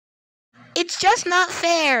It's just not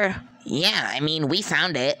fair. Yeah, I mean, we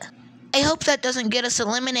found it. I hope that doesn't get us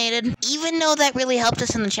eliminated, even though that really helped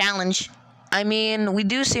us in the challenge. I mean, we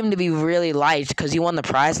do seem to be really light because you won the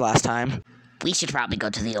prize last time. We should probably go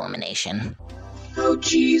to the elimination. Oh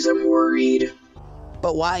geez, I'm worried.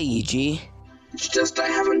 But why, E.G.? It's just I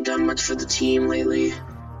haven't done much for the team lately.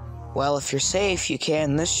 Well, if you're safe, you can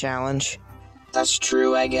in this challenge. That's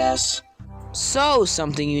true, I guess. So,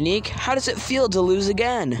 something unique. How does it feel to lose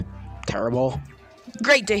again? Terrible.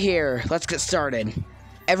 Great to hear. Let's get started.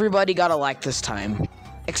 Everybody got a like this time.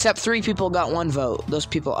 Except 3 people got 1 vote. Those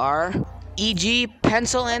people are E.G.,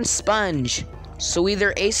 Pencil, and Sponge. So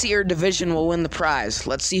either AC or Division will win the prize.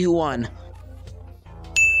 Let's see who won.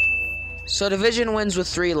 So Division wins with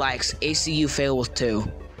 3 likes. AC, you fail with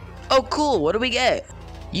 2. Oh, cool. What do we get?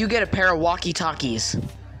 You get a pair of walkie-talkies.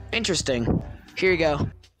 Interesting. Here you go.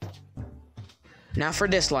 Now for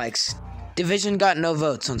dislikes. Division got no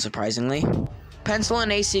votes, unsurprisingly. Pencil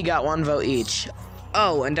and AC got 1 vote each.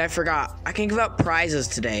 Oh, and I forgot. I can give out prizes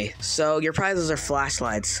today. So your prizes are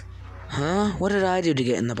flashlights. Huh? What did I do to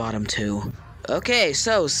get in the bottom 2? Okay,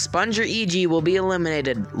 so Sponge or E.G. will be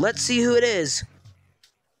eliminated. Let's see who it is.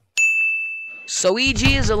 So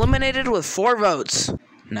E.G. is eliminated with 4 votes.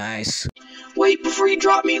 Nice. Wait, before you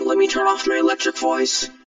drop me, let me turn off my electric voice.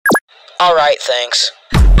 Alright, thanks.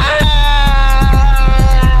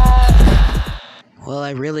 Well,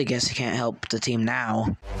 I really guess I can't help the team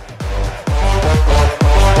now.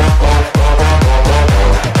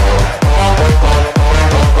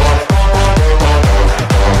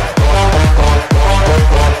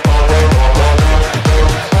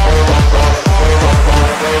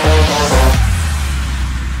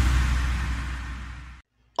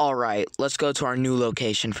 Alright, let's go to our new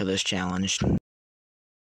location for this challenge.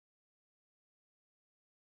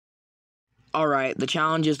 Alright, the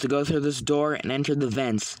challenge is to go through this door and enter the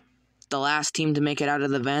vents. The last team to make it out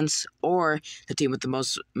of the vents, or the team with the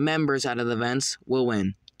most members out of the vents, will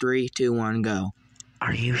win. 3, 2, 1, go.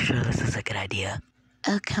 Are you sure this is a good idea?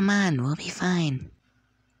 Oh, come on, we'll be fine.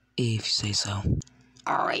 If you say so.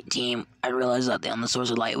 Alright, team. I realize that the only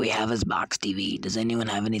source of light we have is box TV. Does anyone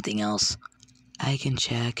have anything else? I can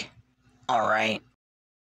check. Alright.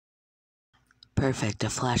 Perfect, a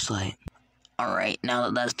flashlight. Alright, now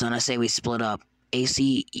that that's done, I say we split up.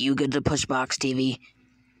 AC, you good to push box TV?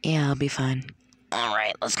 Yeah, I'll be fine.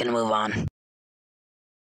 Alright, let's get a move on.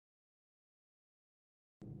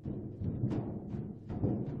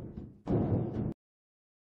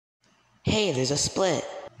 Hey, there's a split.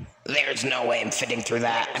 There's no way I'm fitting through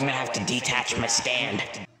that. I'm gonna have to detach my stand.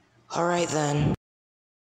 Alright then.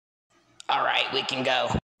 Alright, we can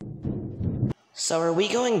go. So are we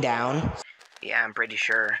going down? Yeah, I'm pretty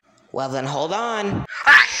sure. Well then hold on.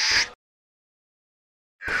 Ah!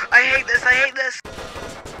 I hate this, I hate this!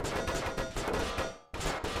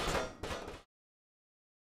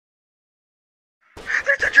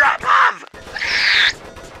 There's a drop-off!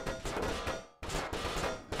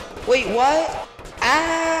 Wait, what?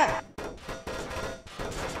 Ah!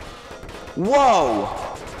 Whoa!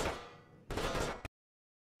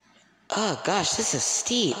 Oh gosh, this is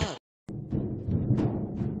steep.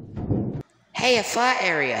 Hey, a flat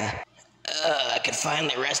area. I can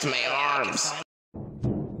finally rest my arms.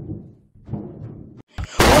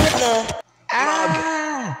 What the?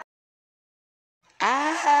 Ah!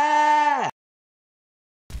 Ah!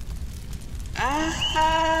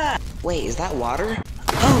 Ah! Wait, is that water?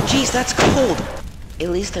 Oh, geez, that's cold. At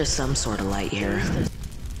least there's some sort of light here.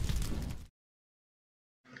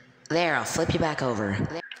 There, I'll flip you back over.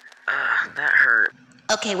 That hurt.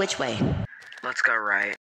 Okay, which way? Let's go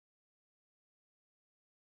right.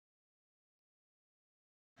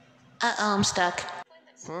 Uh-oh, I'm stuck.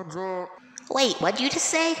 Wait, what'd you just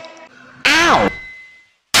say? Ow!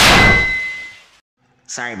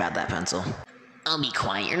 Sorry about that, Pencil. I'll be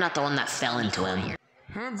quiet. You're not the one that fell into him.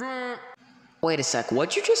 Wait a sec,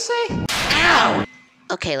 what'd you just say? Ow!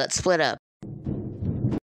 Okay, let's split up.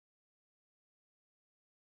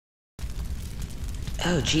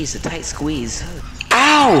 Oh, geez, a tight squeeze.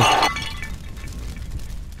 Ow!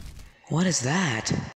 What is that?